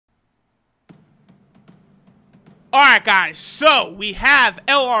Alright guys, so we have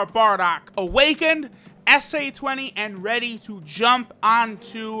LR Bardock awakened, SA-20, and ready to jump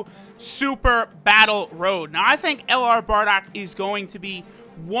onto Super Battle Road. Now I think LR Bardock is going to be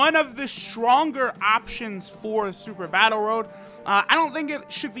one of the stronger options for Super Battle Road. I don't think it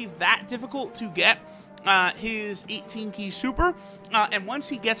should be that difficult to get his 18 key super, and once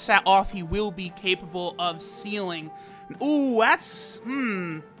he gets that off, he will be capable of sealing. Ooh, that's,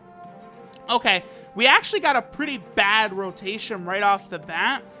 okay, we actually got a pretty bad rotation right off the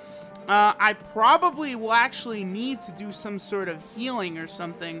bat. I probably will actually need to do some sort of healing or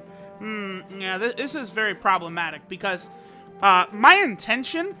something. Yeah, this is very problematic because my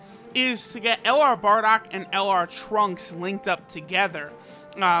intention is to get LR Bardock and LR Trunks linked up together.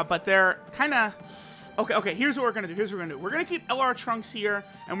 But they're kind of... Okay, here's what we're going to do. We're going to keep LR Trunks here,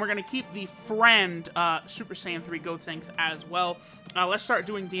 and we're going to keep the friend Super Saiyan 3 Gotenks as well. Let's start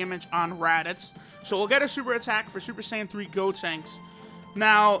doing damage on Raditz. So we'll get a super attack for Super Saiyan 3 Gotenks.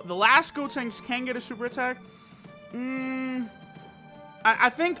 Now, the last Gotenks can get a super attack.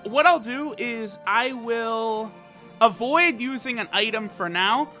 I think what I'll do is I will avoid using an item for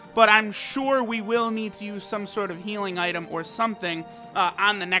now, but I'm sure we will need to use some sort of healing item or something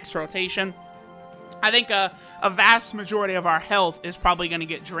on the next rotation. I think a vast majority of our health is probably going to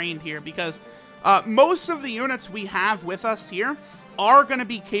get drained here because most of the units we have with us here are going to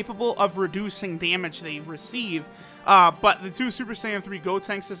be capable of reducing damage they receive, but the two Super Saiyan 3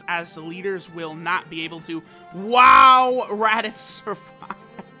 Gotenks as the leaders will not be able to. Wow, Raditz survived.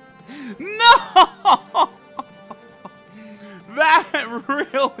 No! That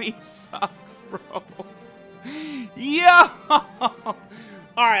really sucks, bro. Yo!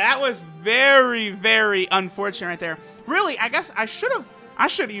 Alright, that was very, very unfortunate right there. Really, I guess I should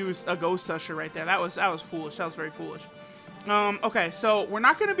have used a Ghost Usher right there. That was foolish. That was very foolish. Okay, so we're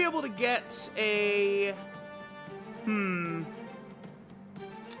not gonna be able to get a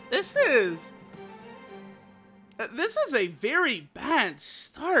This is a very bad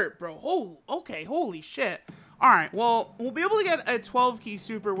start, bro. Oh, okay, holy shit. Alright, well, we'll be able to get a 12 key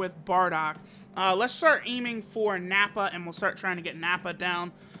super with Bardock. Let's start aiming for Nappa, and we'll start trying to get Nappa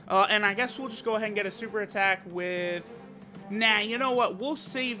down. And I guess we'll just go ahead and get a super attack with... Nah, you know what? We'll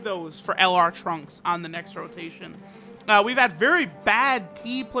save those for LR Trunks on the next rotation. We've had very bad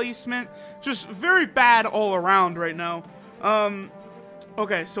key placement. Just very bad all around right now.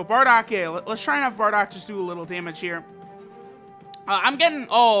 Okay, so Bardock, yeah, let's try and have Bardock just do a little damage here. I'm getting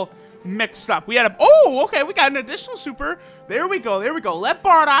all mixed up. We had a... Oh, okay, we got an additional super. There we go, there we go. Let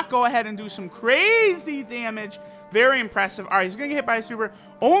Bardock go ahead and do some crazy damage. Very impressive. All right, he's going to get hit by a super.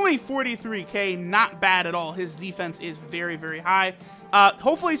 Only 43k, not bad at all. His defense is very, very high.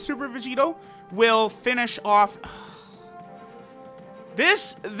 Hopefully Super Vegito will finish off...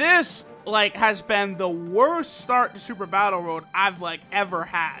 This, like, has been the worst start to Super Battle Road I've, like, ever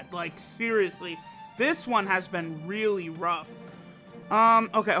had. Like, seriously. This one has been really rough.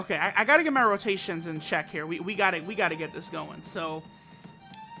 Okay. I gotta get my rotations in check here. We gotta get this going. So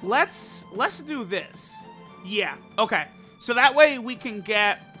let's do this. Yeah. Okay. So that way we can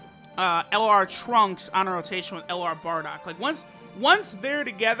get LR Trunks on a rotation with LR Bardock. Like once they're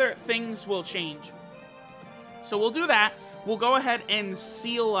together, things will change. So we'll do that. We'll go ahead and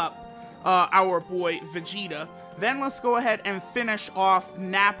seal up our boy Vegeta. Then let's go ahead and finish off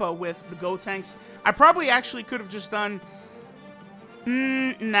Nappa with the Gotenks. I probably actually could have just done...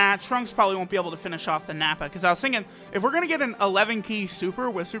 Nah, Trunks probably won't be able to finish off the Nappa, because I was thinking, if we're going to get an 11 key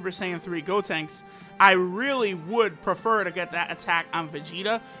super with Super Saiyan 3 Gotenks, I really would prefer to get that attack on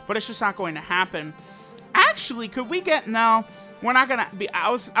Vegeta, but it's just not going to happen. Actually, could we get... No, we're not going to be...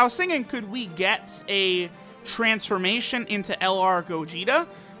 I was thinking, could we get a transformation into LR Gogeta,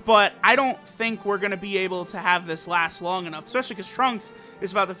 but I don't think we're going to be able to have this last long enough, especially because Trunks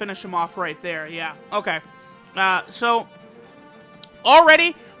is about to finish him off right there. Yeah, okay. So...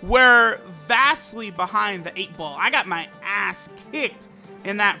 Already, we're vastly behind the 8-ball. I got my ass kicked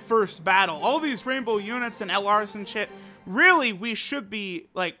in that first battle. All these rainbow units and LRs and shit, really, we should be,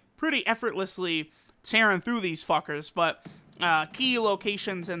 like, pretty effortlessly tearing through these fuckers, but key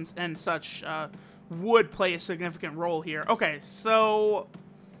locations and such would play a significant role here. Okay, so...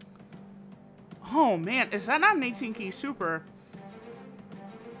 Oh, man, is that not an 18-key super?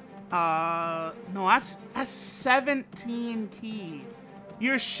 No, that's 17 key.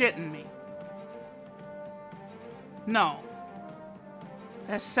 You're shitting me. No.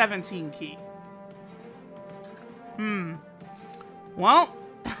 That's 17 key. Well,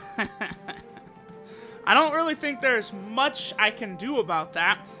 I don't really think there's much I can do about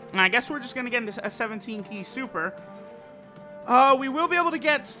that. And I guess we're just going to get into a 17 key super. We will be able to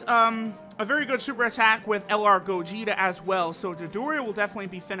get a a very good super attack with LR Gogeta as well, so Dodoria will definitely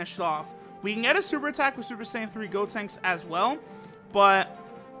be finished off. We can get a super attack with Super Saiyan 3 Gotenks as well, but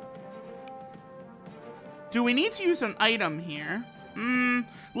do we need to use an item here?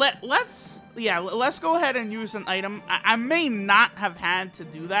 Let's go ahead and use an item. I may not have had to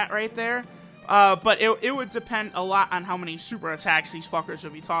do that right there, but it would depend a lot on how many super attacks these fuckers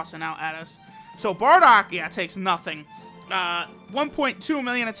would be tossing out at us. So Bardock, yeah, takes nothing. 1.2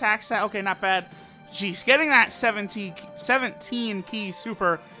 million attack stat. Okay, not bad. Jeez, getting that 17 key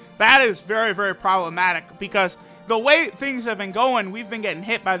super, that is very, very problematic because the way things have been going, we've been getting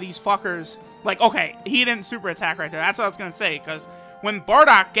hit by these fuckers. Like, okay, he didn't super attack right there. That's what I was going to say, because when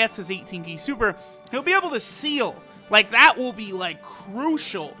Bardock gets his 18 key super, he'll be able to seal. Like, that will be, like,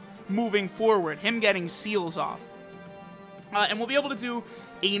 crucial moving forward, him getting seals off. And we'll be able to do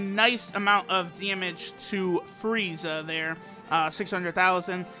a nice amount of damage to Frieza there.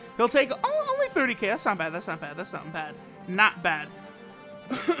 600,000. He'll take only 30k. That's not bad. That's not bad. That's not bad. Not bad.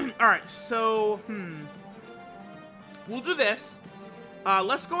 Alright, so, we'll do this.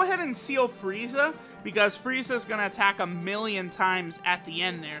 Let's go ahead and seal Frieza, because Frieza's going to attack 1,000,000 times at the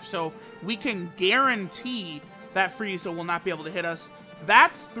end there. So we can guarantee that Frieza will not be able to hit us.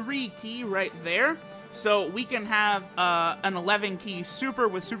 That's 3 key right there. So we can have an 11 key super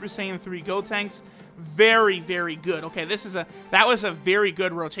with Super Saiyan 3 Gotenks. Very, very good. Okay, that was a very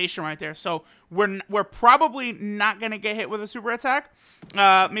good rotation right there. So we're probably not gonna get hit with a super attack.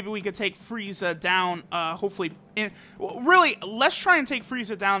 Maybe we could take Frieza down. Hopefully, really, let's try and take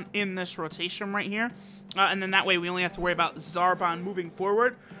Frieza down in this rotation right here, and then that way we only have to worry about Zarbon moving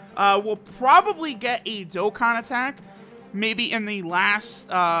forward. We'll probably get a Dokkan attack, maybe in the last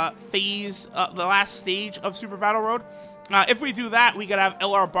phase, the last stage of Super Battle Road. If we do that, we could have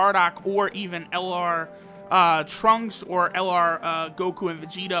LR Bardock or even LR Trunks or LR Goku and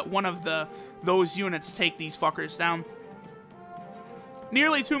Vegeta. One of those units take these fuckers down.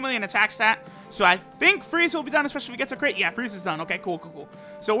 Nearly 2 million attack stat. So I think Frieza will be done, especially if he gets a crit. Yeah, Frieza's done. Okay, cool, cool, cool.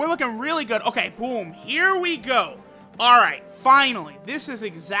 So we're looking really good. Okay, boom. Here we go. All right, finally. This is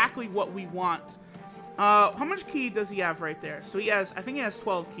exactly what we want. How much key does he have right there? So he has, I think he has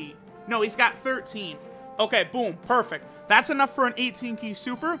 12 key. No, he's got 13. Okay, boom, perfect. That's enough for an 18 key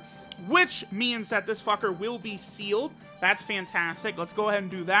super, which means that this fucker will be sealed. That's fantastic. Let's go ahead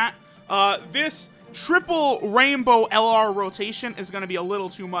and do that. This triple rainbow LR rotation is going to be a little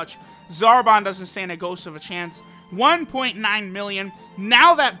too much. Zarbon doesn't stand a ghost of a chance. 1.9 million.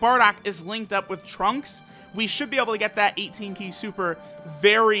 Now that Bardock is linked up with Trunks, we should be able to get that 18 key super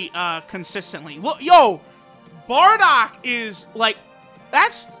very consistently. Look, yo, Bardock is like,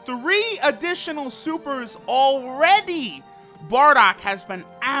 that's 3 additional supers already. Bardock has been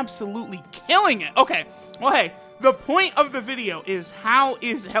absolutely killing it. Okay, well, hey, the point of the video is how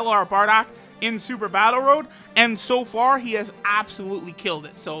is LR Bardock in Super Battle Road, and so far he has absolutely killed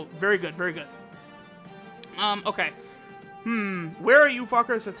it. So very good, very good. Okay. Where are you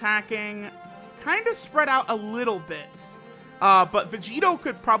fuckers attacking? Kind of spread out a little bit. But Vegito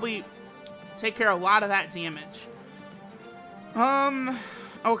could probably take care of a lot of that damage.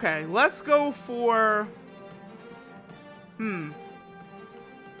 Okay, let's go for,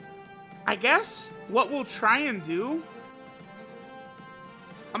 I guess what we'll try and do,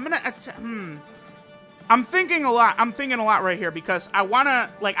 I'm thinking a lot right here, because I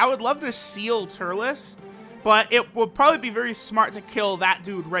would love to seal Turles, but it would probably be very smart to kill that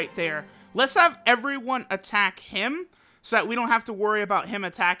dude right there. Let's have everyone attack him, so that we don't have to worry about him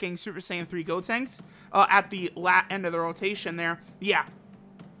attacking Super Saiyan 3 Gotenks at the end of the rotation there. Yeah,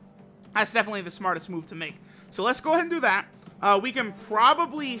 that's definitely the smartest move to make. So let's go ahead and do that. We can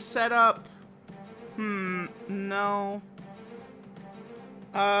probably set up... no.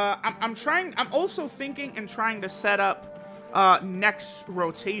 I'm also thinking and trying to set up next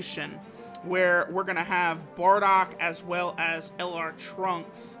rotation, where we're going to have Bardock as well as LR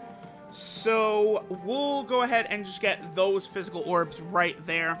Trunks. So we'll go ahead and just get those physical orbs right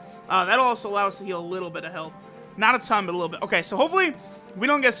there. That'll also allow us to heal a little bit of health. Not a ton, but a little bit. Okay, so hopefully we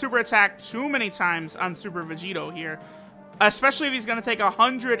don't get super attacked too many times on Super Vegito here. Especially if he's going to take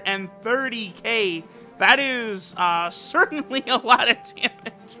 130k. That is certainly a lot of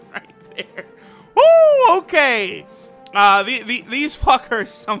damage right there. Woo! Okay. These fuckers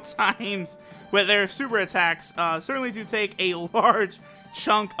sometimes, with their super attacks, certainly do take a large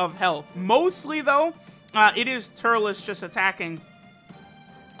chunk of health. Mostly, though, it is Turles just attacking.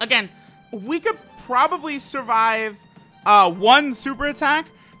 Again, we could probably survive 1 super attack,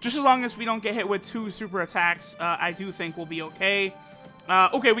 just as long as we don't get hit with 2 super attacks. I do think we'll be okay.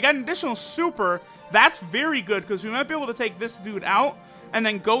 Okay, we got an additional super. That's very good, because we might be able to take this dude out. and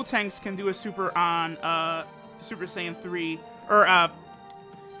then Gotenks can do a super on Super Saiyan 3, or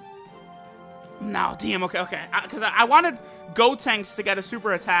no, damn, okay, because I wanted Gotenks to get a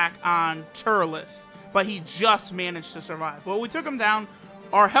super attack on Turles, but he just managed to survive. Well, we took him down.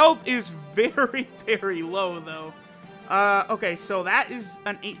 Our health is very, very low, though. Okay, so that is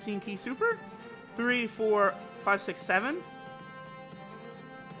an 18 key super. 3, 4, 5, 6, 7.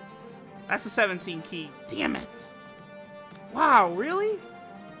 That's a 17 key. Damn it. Wow, really?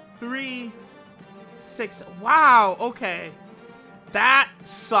 3, 6. Wow, okay. That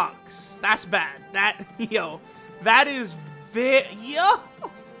sucks. That's bad. That, yo, that is yo.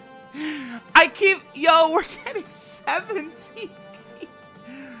 We're getting 17 key.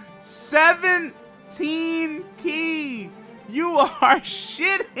 17 key. You are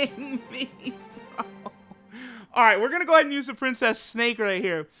shitting me, bro. All right, we're going to go ahead and use the Princess Snake right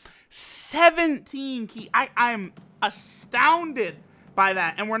here. 17 key. I'm astounded by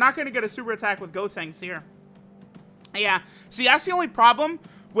that. And we're not going to get a super attack with Gotenks here. Yeah. See, that's the only problem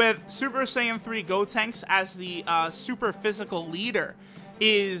with Super Saiyan 3 Gotenks as the super physical leader,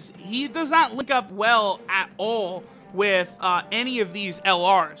 is he does not link up well at all with any of these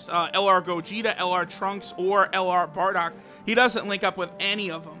LRs. LR Gogeta, LR Trunks, or LR Bardock. He doesn't link up with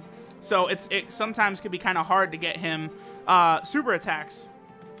any of them. So it sometimes can be kind of hard to get him super attacks.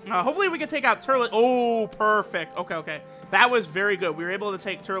 Hopefully we can take out Turles. Oh, perfect. Okay. That was very good. We were able to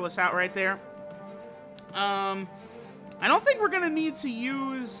take Turles out right there. I don't think we're going to need to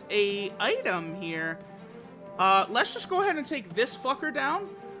use a item here. Let's just go ahead and take this fucker down.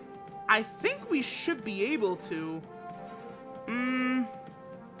 I think we should be able to. Can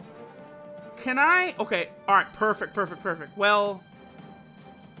I? Okay. All right. Perfect. Well,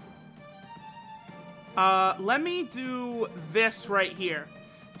 let me do this right here.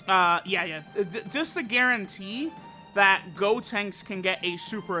 Yeah. Just to guarantee that Gotenks can get a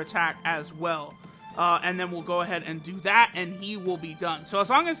super attack as well. And then we'll go ahead and do that, and he will be done. So as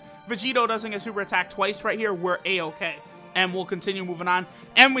long as Vegito doesn't get super attack twice right here, we're A-okay. And we'll continue moving on.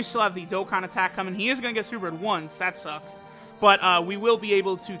 And we still have the Dokkan attack coming. He is going to get supered once. That sucks. But we will be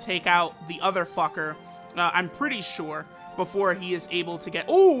able to take out the other fucker, I'm pretty sure, before he is able to get...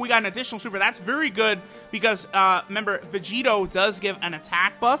 Oh, we got an additional super. That's very good because, remember, Vegito does give an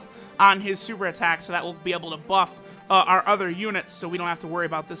attack buff on his super attack, so that will be able to buff our other units, so we don't have to worry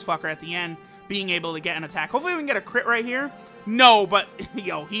about this fucker at the end being able to get an attack. Hopefully we can get a crit right here. No, but,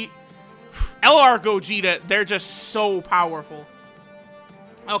 yo, LR Gogeta, they're just so powerful.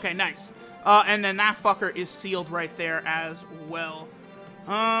 Okay, nice. And then that fucker is sealed right there as well.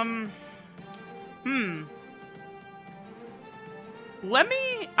 I'm gonna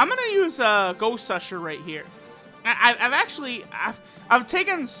use Ghost Usher right here. I've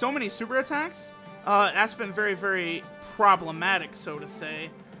taken so many super attacks. That's been very, very problematic, so to say.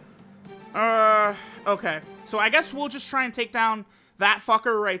 Okay. So I guess we'll just try and take down that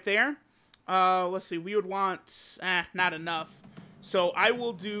fucker right there. Let's see. We would want... not enough. So I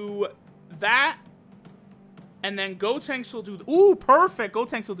will do that. And then Gotenks will do... Ooh, perfect.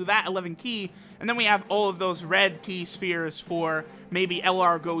 Gotenks will do that. 11 key. And then we have all of those red key spheres for maybe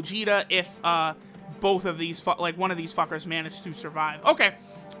LR Gogeta if both of these... like, one of these fuckers managed to survive. Okay.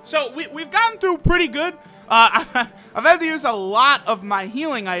 So we've gotten through pretty good. I've had to use a lot of my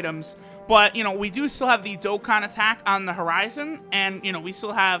healing items. But, you know, we do still have the Dokkan attack on the horizon. And, you know, we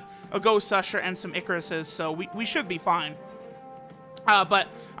still have a Ghost Usher and some Icaruses. So we should be fine. But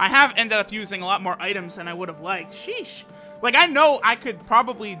I have ended up using a lot more items than I would have liked. Sheesh. Like, I know I could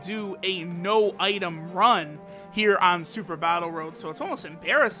probably do a no-item run here on Super Battle Road. So it's almost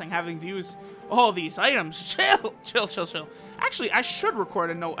embarrassing having to use all these items. Chill. Actually, I should record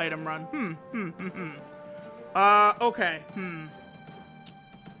a no-item run. Okay.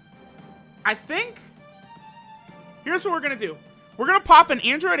 I think, here's what we're going to do. We're going to pop an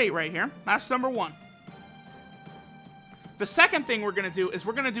Android 8 right here. That's number one. The second thing we're going to do is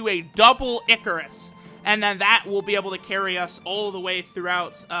we're going to do a double Icarus. And then that will be able to carry us all the way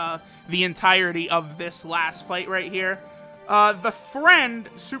throughout the entirety of this last fight right here. The friend,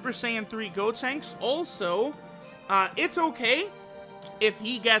 Super Saiyan 3 Gotenks, also, it's okay if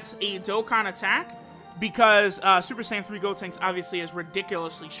he gets a Dokkan attack. Because Super Saiyan 3 Gotenks obviously is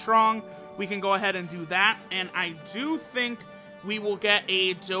ridiculously strong. We can go ahead and do that. And I do think we will get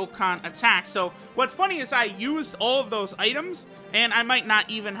a Dokkan attack. So what's funny is I used all of those items, and I might not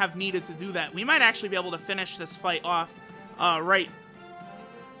even have needed to do that. We might actually be able to finish this fight off right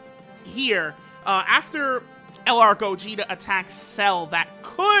here. After LR Gogeta attacks Cell, that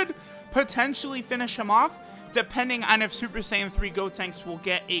could potentially finish him off, depending on if Super Saiyan 3 Gotenks will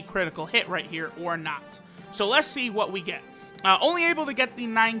get a critical hit right here or not. So let's see what we get. Only able to get the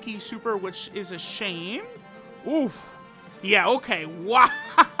 9-key super, which is a shame. Oof. Yeah, okay. Wow.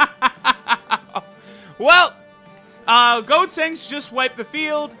 Well, Gotenks just wiped the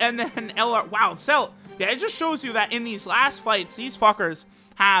field, and then LR... Wow, Cell... Yeah, it just shows you that in these last fights, these fuckers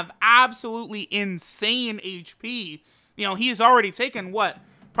have absolutely insane HP. You know, he's already taken, what?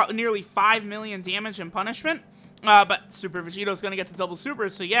 Probably nearly 5 million damage in punishment. But Super Vegito's going to get the double super,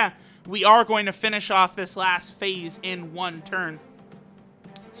 so yeah, we are going to finish off this last phase in one turn.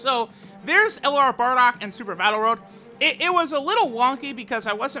 So, there's LR Bardock and Super Battle Road. It was a little wonky because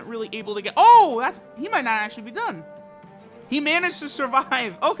I wasn't really able to get... Oh, he might not actually be done. He managed to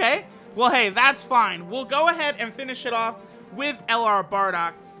survive. Okay. Well, hey, that's fine. We'll go ahead and finish it off with LR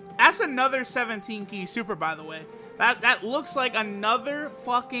Bardock. That's another 17-key super, by the way. That looks like another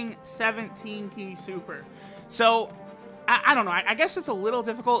fucking 17-key super. So, I don't know. I guess it's a little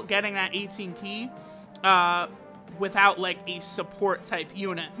difficult getting that 18-key without, like, a support-type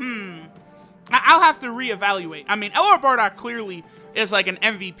unit. I'll have to reevaluate. I mean, LR Bardock clearly is, like, an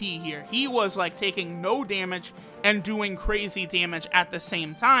MVP here. He was, like, taking no damage and doing crazy damage at the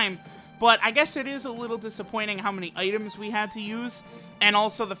same time. But I guess it is a little disappointing how many items we had to use, and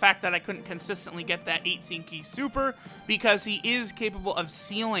also the fact that I couldn't consistently get that 18-key super, because he is capable of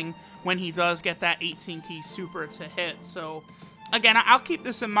sealing when he does get that 18-key super to hit. So, again, I'll keep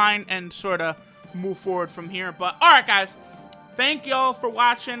this in mind and sort of move forward from here. But, alright guys, thank y'all for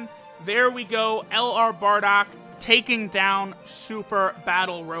watching. There we go, LR Bardock taking down Super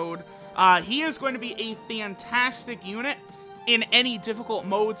Battle Road. He is going to be a fantastic unit in any difficult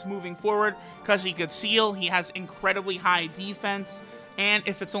modes moving forward, because he could seal, he has incredibly high defense, and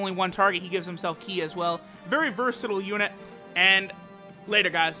if it's only one target, he gives himself key as well. Very versatile unit, and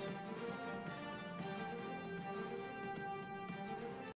later, guys.